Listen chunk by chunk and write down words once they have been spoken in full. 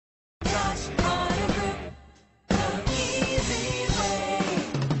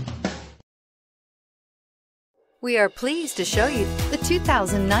We are pleased to show you the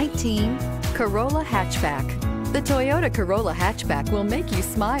 2019 Corolla Hatchback. The Toyota Corolla Hatchback will make you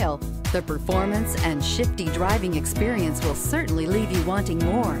smile. The performance and shifty driving experience will certainly leave you wanting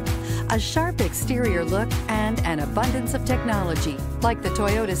more. A sharp exterior look and an abundance of technology, like the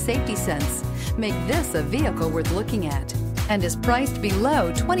Toyota Safety Sense, make this a vehicle worth looking at, and is priced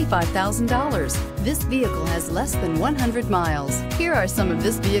below $25,000. This vehicle has less than 100 miles. Here are some of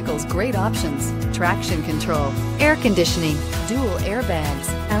this vehicle's great options: traction control, air conditioning, dual airbags,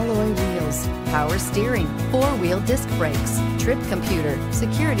 alloy wheels, power steering, four-wheel disc brakes, trip computer,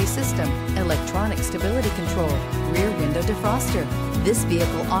 security system, electronic stability control, rear window defroster. This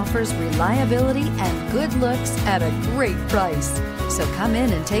vehicle offers reliability and good looks at a great price. So come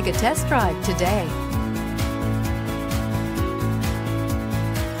in and take a test drive today.